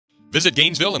Visit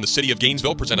Gainesville and the City of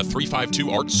Gainesville present a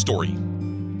 352 Arts story.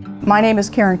 My name is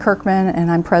Karen Kirkman, and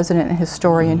I'm president and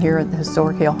historian here at the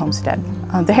historic Haile Homestead.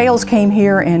 The Hailes came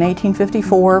here in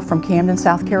 1854 from Camden,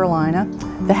 South Carolina.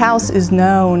 The house is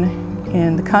known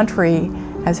in the country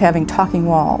as having talking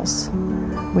walls,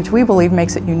 which we believe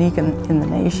makes it unique in the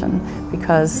nation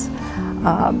because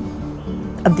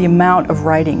of the amount of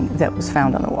writing that was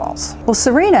found on the walls. Well,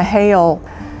 Serena Haile,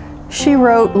 she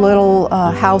wrote little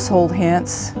household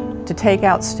hints to take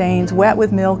out stains, wet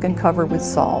with milk and covered with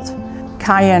salt.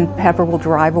 Cayenne pepper will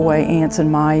drive away ants and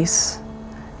mice,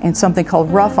 and something called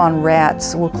rough on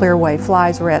rats will clear away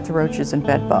flies, rats, roaches, and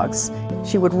bed bugs.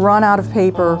 She would run out of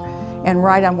paper and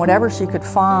write on whatever she could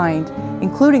find,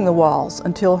 including the walls,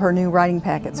 until her new writing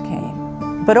packets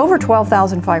came. But over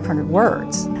 12,500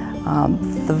 words.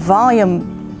 The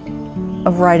volume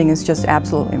of writing is just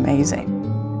absolutely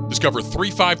amazing. Discover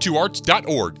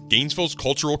 352arts.org, Gainesville's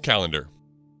cultural calendar.